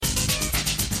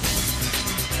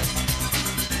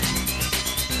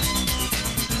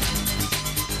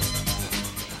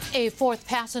A fourth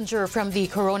passenger from the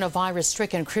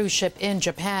coronavirus-stricken cruise ship in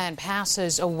Japan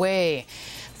passes away.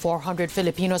 400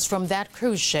 Filipinos from that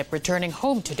cruise ship returning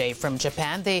home today from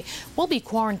Japan. They will be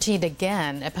quarantined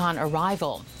again upon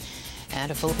arrival.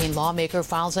 And a Philippine lawmaker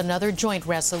files another joint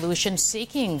resolution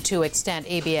seeking to extend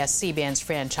ABS-CBN's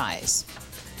franchise.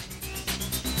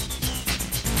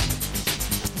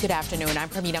 Good afternoon. I'm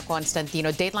Carmina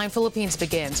Constantino. Dateline Philippines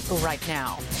begins right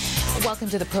now. Welcome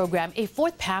to the program. A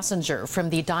fourth passenger from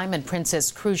the Diamond Princess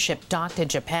cruise ship docked in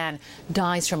Japan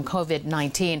dies from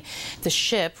COVID-19. The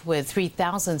ship, with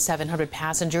 3,700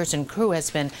 passengers and crew,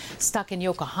 has been stuck in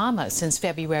Yokohama since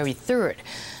February 3rd.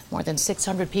 More than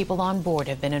 600 people on board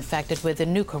have been infected with the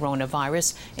new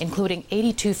coronavirus, including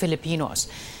 82 Filipinos.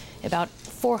 About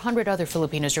 400 other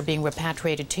Filipinos are being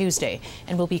repatriated Tuesday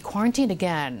and will be quarantined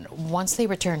again once they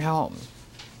return home.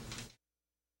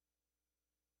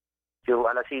 Yung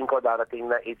alas 5 darating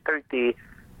na 8:30,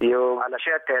 yung alas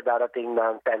 7 darating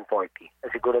ng 10:40.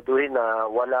 Siguraduhin na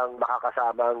walang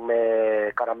makakasamang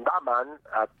may karamdaman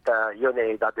at yun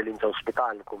ay dadalhin sa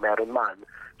ospital kung meron man.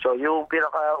 So yung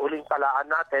pinakauling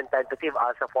talaan natin, tentative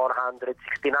asa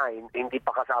 469, hindi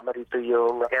pa kasama rito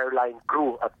yung airline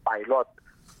crew at pilot.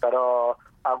 Pero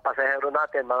ang pasahero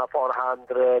natin, mga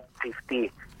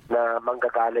 450 na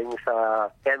manggagaling sa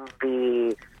MV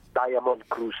Diamond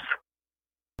Cruise.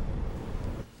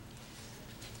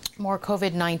 More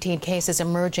COVID-19 cases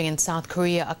emerging in South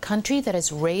Korea, a country that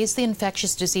has raised the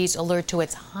infectious disease alert to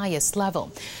its highest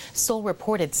level. Seoul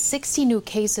reported 60 new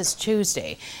cases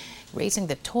Tuesday, raising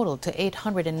the total to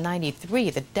 893.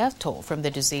 The death toll from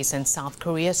the disease in South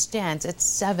Korea stands at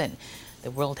 7. The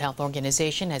World Health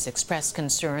Organization has expressed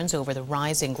concerns over the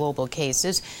rise in global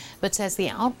cases, but says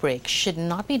the outbreak should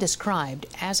not be described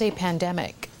as a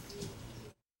pandemic.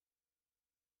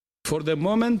 For the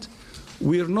moment,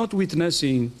 we are not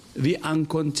witnessing the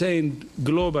uncontained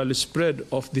global spread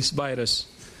of this virus,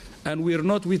 and we are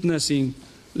not witnessing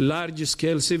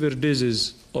large-scale severe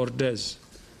disease or deaths.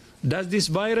 Does this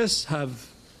virus have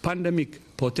pandemic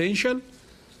potential?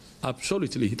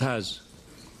 Absolutely, it has.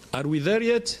 Are we there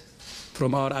yet?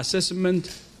 From our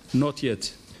assessment, not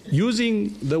yet.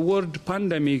 Using the word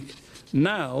pandemic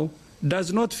now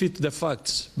does not fit the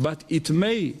facts, but it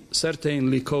may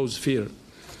certainly cause fear.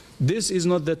 This is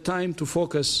not the time to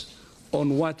focus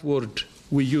on what word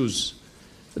we use.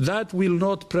 That will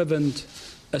not prevent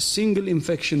a single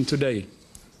infection today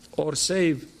or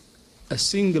save a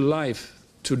single life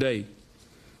today.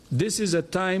 This is a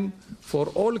time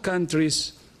for all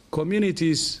countries,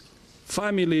 communities,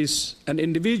 families, and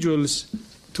individuals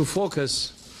to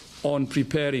focus on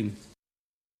preparing.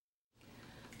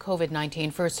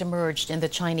 COVID-19 first emerged in the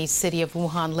Chinese city of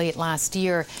Wuhan late last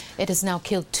year. It has now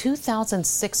killed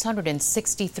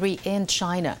 2,663 in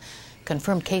China.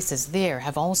 Confirmed cases there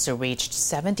have also reached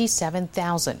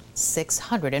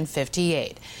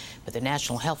 77,658. But the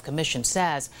National Health Commission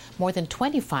says more than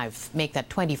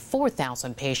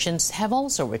 24,000 patients have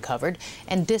also recovered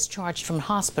and discharged from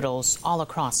hospitals all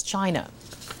across China.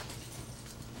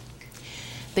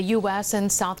 The U.S.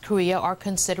 and South Korea are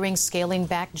considering scaling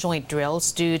back joint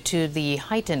drills due to the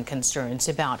heightened concerns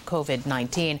about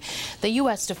COVID-19. The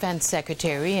U.S. Defense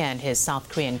Secretary and his South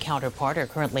Korean counterpart are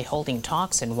currently holding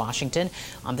talks in Washington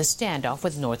on the standoff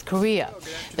with North Korea.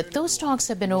 But those talks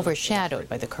have been overshadowed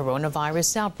by the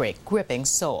coronavirus outbreak gripping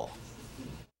Seoul.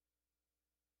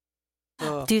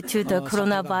 Due to the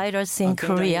coronavirus in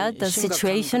Korea, the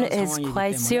situation is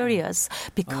quite serious.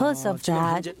 Because of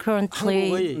that,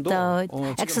 currently the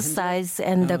exercise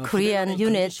and the Korean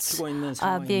units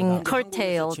are being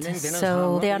curtailed.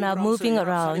 So they are not moving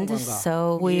around.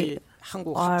 So we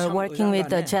are working with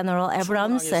General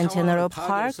Abrams and General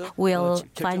Park. We'll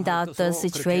find out the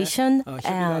situation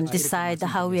and decide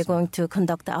how we are going to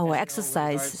conduct our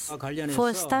exercise.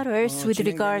 For starters, with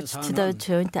regards to the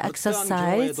joint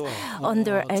exercise,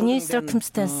 under any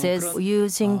circumstances,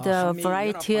 using the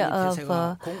variety of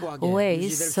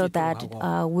ways so that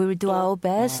we will do our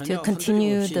best to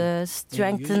continue to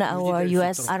strengthen our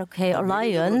U.S.-ROK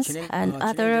alliance, and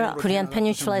other Korean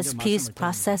Peninsula's peace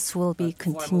process will be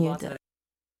continued.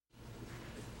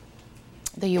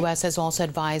 The U.S. has also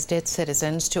advised its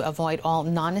citizens to avoid all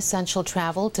non-essential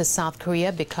travel to South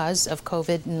Korea because of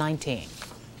COVID-19.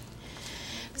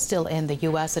 Still in the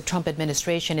U.S., the Trump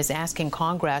administration is asking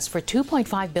Congress for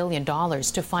 $2.5 billion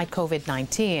to fight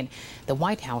COVID-19. The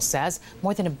White House says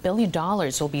more than $1 billion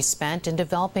will be spent in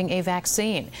developing a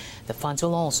vaccine. The funds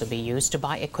will also be used to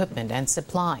buy equipment and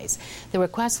supplies. The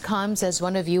request comes as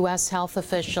one U.S. health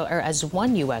official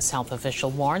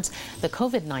warns the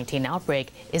COVID-19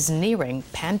 outbreak is nearing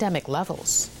pandemic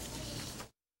levels.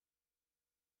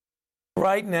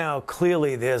 Right now,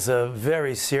 clearly, there's a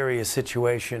very serious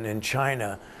situation in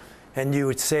China, and you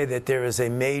would say that there is a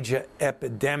major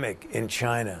epidemic in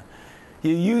China.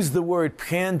 You use the word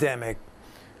pandemic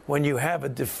when you have a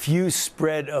diffuse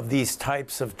spread of these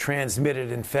types of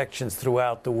transmitted infections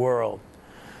throughout the world.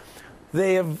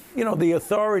 They have, the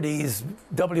authorities,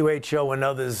 WHO and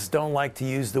others, don't like to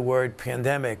use the word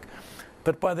pandemic,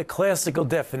 but by the classical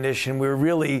definition, we're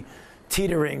really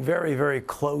teetering very, very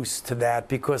close to that,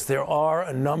 because there are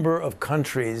a number of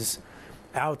countries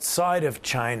outside of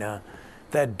China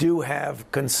that do have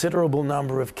considerable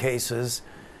number of cases,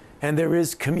 and there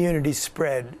is community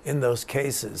spread in those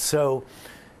cases. So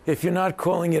if you're not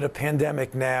calling it a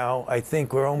pandemic now, I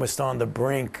think we're almost on the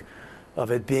brink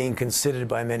of it being considered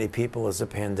by many people as a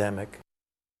pandemic.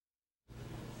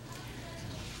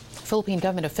 Philippine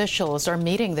government officials are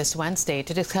meeting this Wednesday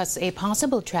to discuss a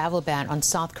possible travel ban on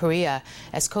South Korea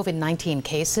as COVID-19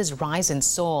 cases rise in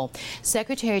Seoul.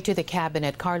 Secretary to the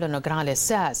Cabinet Carlo Nograles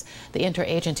says the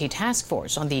interagency task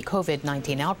force on the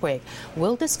COVID-19 outbreak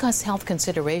will discuss health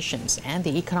considerations and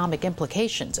the economic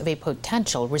implications of a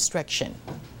potential restriction.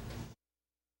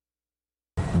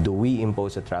 Do we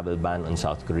impose a travel ban on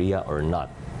South Korea or not?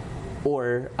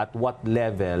 Or at what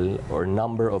level or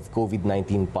number of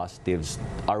COVID-19 positives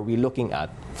are we looking at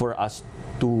for us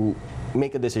to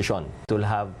make a decision? It will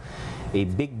have a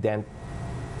big dent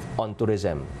on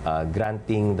tourism,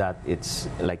 granting that it's,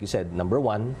 like you said, number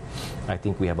one, I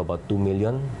think we have about 2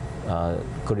 million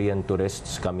Korean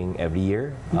tourists coming every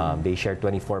year. They share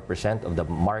 24% of the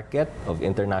market of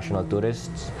international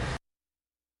tourists.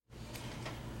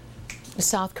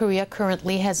 South Korea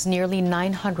currently has nearly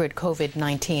 900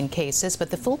 COVID-19 cases, but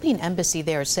the Philippine embassy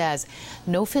there says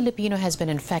no Filipino has been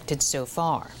infected so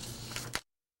far.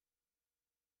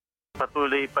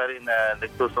 Patuloy pa rin na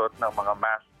nagsusot ng mga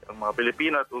mask ang mga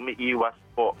Pilipino at umiiwas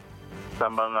po sa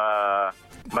mga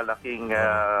malaking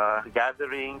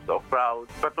gatherings o crowds.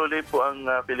 Patuloy po ang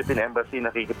Philippine Embassy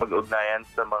nakikipag-ugnayan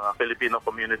sa mga Filipino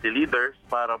community leaders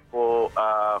para po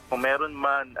kung meron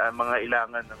man mga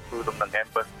ilangan ng tulong ng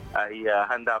embassy ay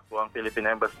handa po ang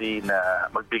Philippine Embassy na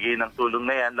magbigay ng tulong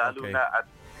na yan, lalo na at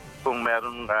kung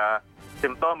merong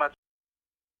simptomas.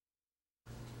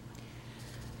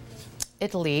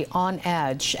 Italy on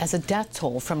edge as a death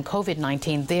toll from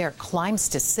COVID-19 there climbs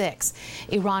to 6.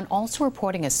 Iran also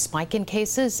reporting a spike in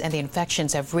cases, and the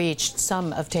infections have reached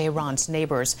some of Tehran's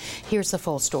neighbors. Here's the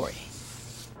full story.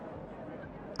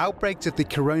 Outbreaks of the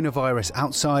coronavirus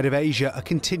outside of Asia are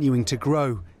continuing to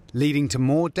grow, leading to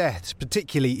more deaths,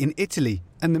 particularly in Italy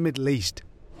and the Middle East.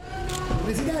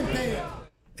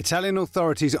 Italian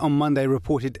authorities on Monday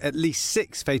reported at least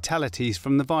 6 fatalities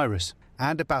from the virus,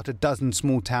 and about a dozen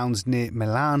small towns near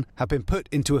Milan have been put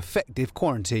into effective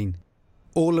quarantine.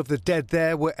 All of the dead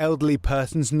there were elderly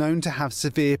persons known to have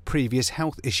severe previous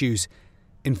health issues.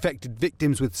 Infected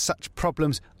victims with such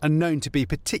problems are known to be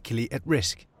particularly at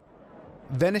risk.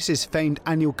 Venice's famed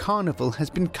annual carnival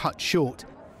has been cut short.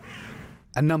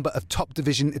 A number of top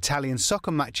division Italian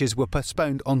soccer matches were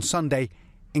postponed on Sunday,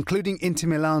 including Inter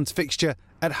Milan's fixture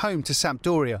at home to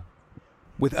Sampdoria.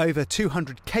 With over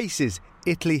 200 cases,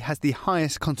 Italy has the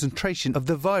highest concentration of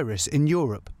the virus in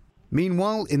Europe.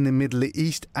 Meanwhile, in the Middle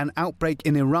East, an outbreak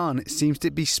in Iran seems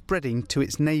to be spreading to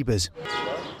its neighbours.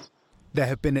 There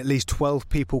have been at least 12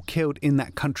 people killed in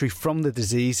that country from the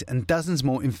disease and dozens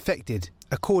more infected,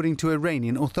 according to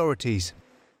Iranian authorities.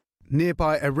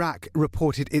 Nearby Iraq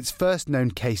reported its first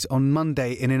known case on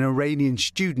Monday in an Iranian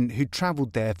student who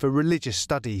travelled there for religious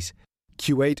studies.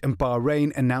 Kuwait and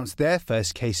Bahrain announced their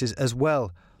first cases as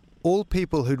well, all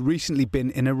people who'd recently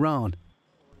been in Iran.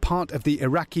 Part of the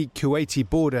Iraqi-Kuwaiti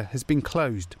border has been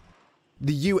closed.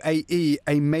 The UAE,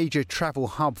 a major travel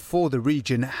hub for the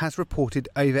region, has reported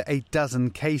over a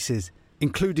dozen cases,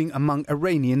 including among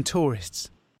Iranian tourists.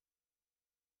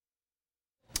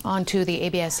 On to the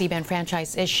ABS-CBN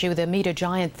franchise issue. The media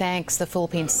giant thanks the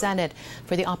Philippine Senate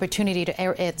for the opportunity to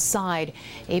air its side.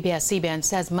 ABS-CBN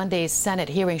says Monday's Senate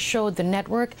hearing showed the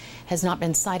network has not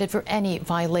been cited for any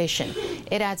violation.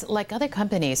 It adds, like other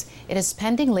companies, it is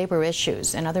pending labor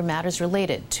issues and other matters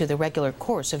related to the regular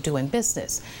course of doing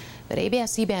business. But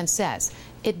ABS-CBN says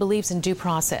it believes in due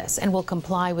process and will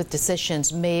comply with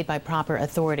decisions made by proper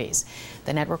authorities.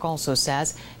 The network also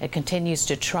says it continues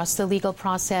to trust the legal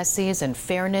processes and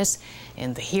fairness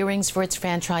in the hearings for its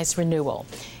franchise renewal.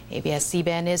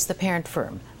 ABS-CBN is the parent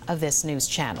firm of this news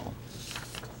channel.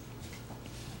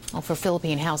 For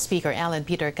Philippine House Speaker Alan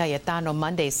Peter Cayetano,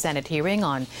 Monday's Senate hearing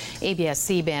on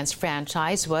ABS-CBN's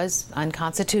franchise was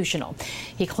unconstitutional.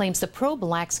 He claims the probe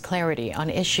lacks clarity on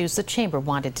issues the chamber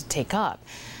wanted to take up.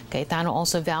 Cayetano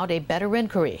also vowed a better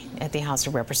inquiry at the House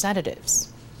of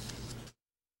Representatives.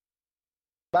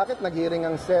 Bakit nag-hearing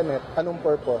ang Senate? Anong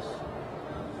purpose?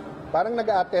 Parang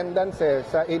nag-attendance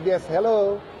sa ABS,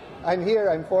 hello, I'm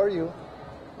here, I'm for you.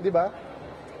 Di ba?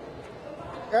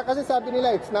 Kasi sabi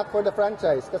nila, it's not for the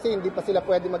franchise. Kasi hindi pa sila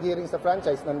pwede mag-hearing sa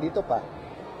franchise, nandito pa.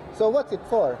 So what's it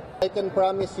for? I can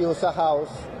promise you sa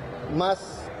House, mas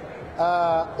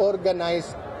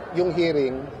organized yung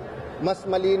hearing, mas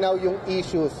malinaw yung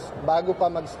issues bago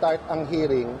pa mag-start ang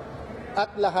hearing,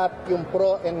 at lahat yung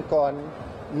pro and con,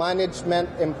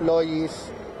 management, employees,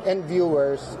 and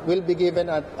viewers will be given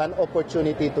an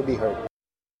opportunity to be heard.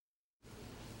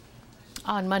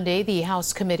 On Monday, the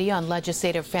House Committee on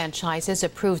Legislative Franchises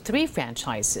approved 3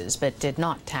 franchises but did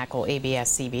not tackle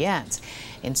ABS-CBNs.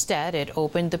 Instead, it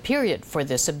opened the period for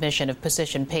the submission of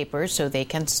position papers so they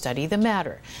can study the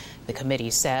matter. The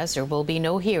committee says there will be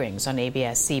no hearings on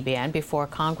ABS-CBN before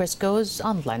Congress goes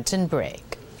on Lenten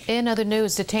break. In other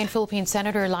news, detained Philippine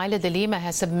Senator Leila de Lima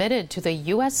has submitted to the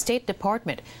U.S. State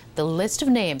Department the list of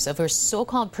names of her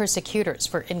so-called persecutors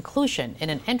for inclusion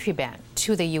in an entry ban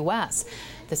to the U.S.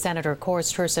 The senator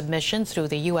coursed her submission through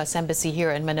the U.S. Embassy here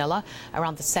in Manila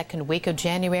around the second week of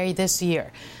January this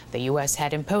year. The U.S.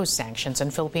 had imposed sanctions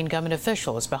on Philippine government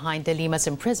officials behind de Lima's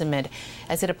imprisonment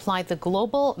as it applied the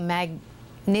Global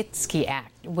Magnitsky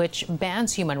Act, which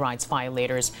bans human rights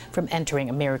violators from entering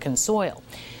American soil.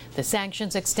 The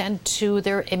sanctions extend to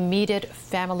their immediate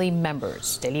family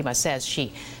members. De Lima says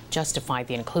she justified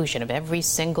the inclusion of every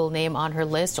single name on her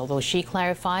list, although she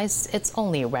clarifies it's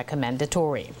only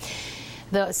recommendatory.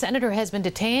 The senator has been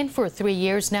detained for 3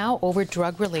 years now over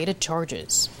drug-related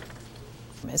charges.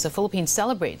 As the Philippines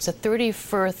celebrates the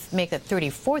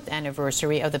 34th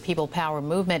anniversary of the People Power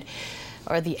movement,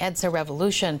 or the EDSA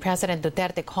revolution, President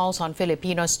Duterte calls on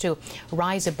Filipinos to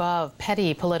rise above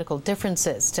petty political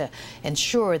differences to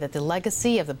ensure that the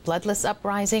legacy of the bloodless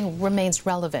uprising remains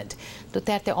relevant.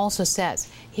 Duterte also says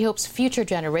he hopes future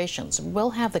generations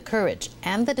will have the courage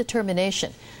and the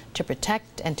determination to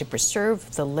protect and to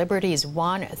preserve the liberties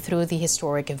won through the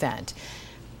historic event.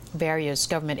 Various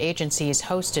government agencies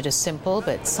hosted a simple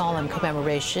but solemn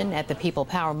commemoration at the People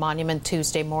Power Monument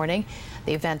Tuesday morning.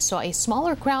 The event saw a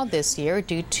smaller crowd this year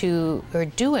due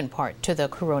in part to the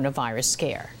coronavirus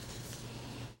scare.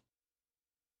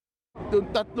 Yung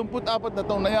 34 na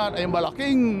taon na yan ay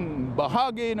malaking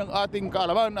bahagi ng ating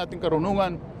kaalaman, ating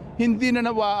karunungan, hindi na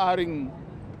nawaaring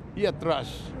iatras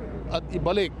at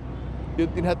ibalik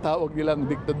yung tinatawag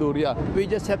nilang diktadurya. We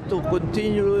just have to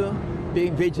continue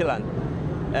being vigilant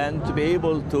and to be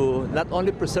able to not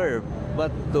only preserve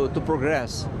but to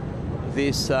progress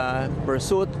this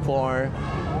pursuit for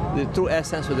the true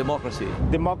essence of democracy.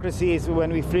 Democracy is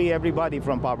when we free everybody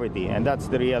from poverty, and that's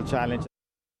the real challenge.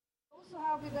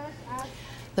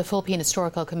 The Philippine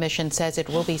Historical Commission says it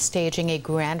will be staging a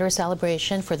grander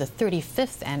celebration for the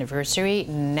 35th anniversary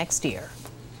next year.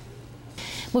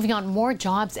 Moving on, more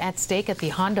jobs at stake at the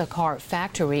Honda car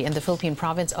factory in the Philippine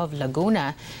province of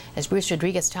Laguna. As Bruce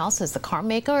Rodriguez tells us, the car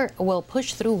maker will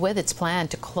push through with its plan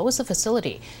to close the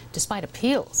facility despite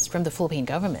appeals from the Philippine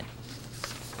government.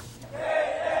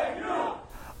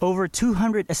 Over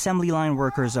 200 assembly line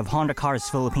workers of Honda Cars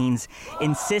Philippines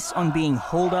insist on being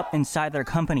holed up inside their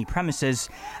company premises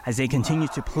as they continue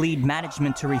to plead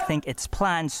management to rethink its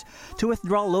plans to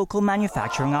withdraw local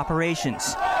manufacturing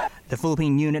operations. The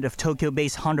Philippine unit of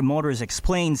Tokyo-based Honda Motors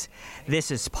explains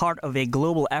this is part of a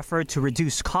global effort to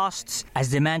reduce costs as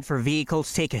demand for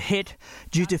vehicles take a hit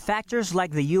due to factors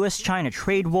like the U.S.-China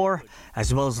trade war,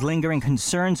 as well as lingering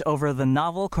concerns over the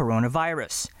novel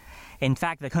coronavirus. In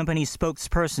fact, the company's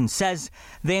spokesperson says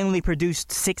they only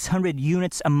produced 600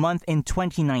 units a month in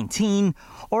 2019,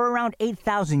 or around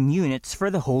 8,000 units for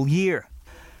the whole year.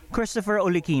 Christopher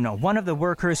Oliquino, one of the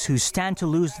workers who stand to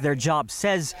lose their jobs,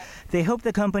 says they hope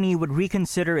the company would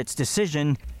reconsider its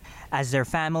decision as their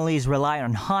families rely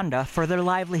on Honda for their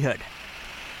livelihood.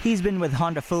 He's been with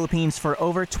Honda Philippines for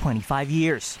over 25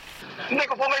 years. Hindi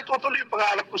ko po may tutuloy yung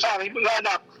pangarap ko sa aking mga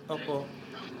anak. Opo.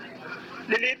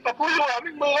 Liliit pa po yung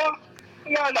aming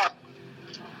mga anak.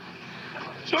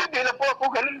 So hindi na po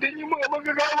ako ganun din yung mga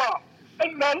magagawa.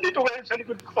 Ang nandito ngayon sa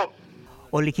likod ko.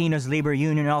 Oliquino's labor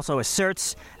union also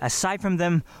asserts, aside from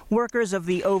them, workers of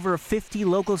the over 50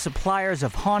 local suppliers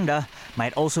of Honda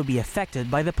might also be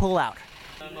affected by the pullout.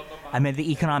 Amid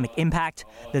the economic impact,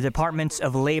 the Departments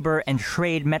of Labor and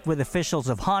Trade met with officials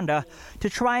of Honda to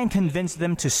try and convince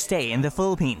them to stay in the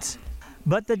Philippines.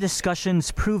 But the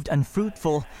discussions proved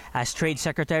unfruitful, as Trade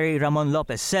Secretary Ramon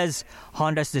Lopez says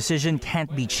Honda's decision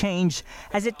can't be changed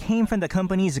as it came from the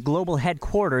company's global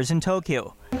headquarters in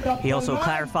Tokyo. He also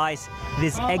clarifies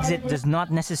this exit does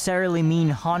not necessarily mean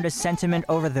Honda's sentiment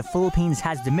over the Philippines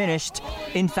has diminished.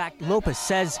 In fact, Lopez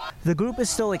says the group is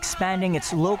still expanding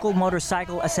its local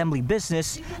motorcycle assembly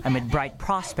business amid bright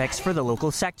prospects for the local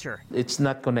sector. It's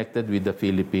not connected with the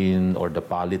Philippines or the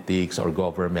politics or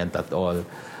government at all.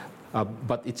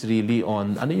 But it's really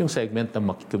on ano yung segment na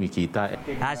kumikita.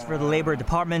 As for the Labor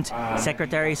Department,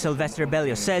 Secretary Sylvester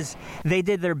Bello says they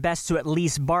did their best to at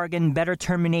least bargain better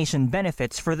termination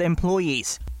benefits for the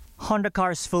employees. Honda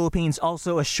Cars Philippines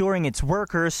also assuring its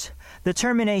workers the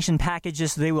termination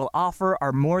packages they will offer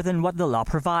are more than what the law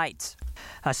provides.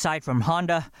 Aside from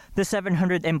Honda, the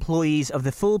 700 employees of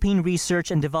the Philippine Research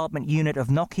and Development Unit of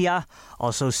Nokia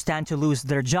also stand to lose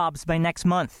their jobs by next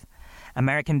month.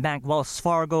 American bank Wells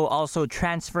Fargo also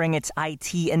transferring its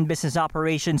IT and business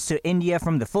operations to India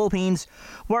from the Philippines,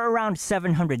 where around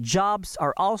 700 jobs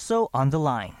are also on the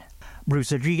line.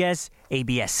 Bruce Rodriguez,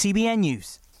 ABS-CBN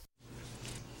News.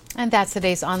 And that's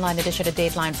today's online edition of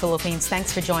Dateline Philippines.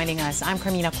 Thanks for joining us. I'm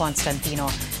Carmina Constantino.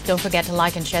 Don't forget to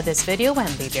like and share this video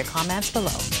and leave your comments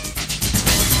below.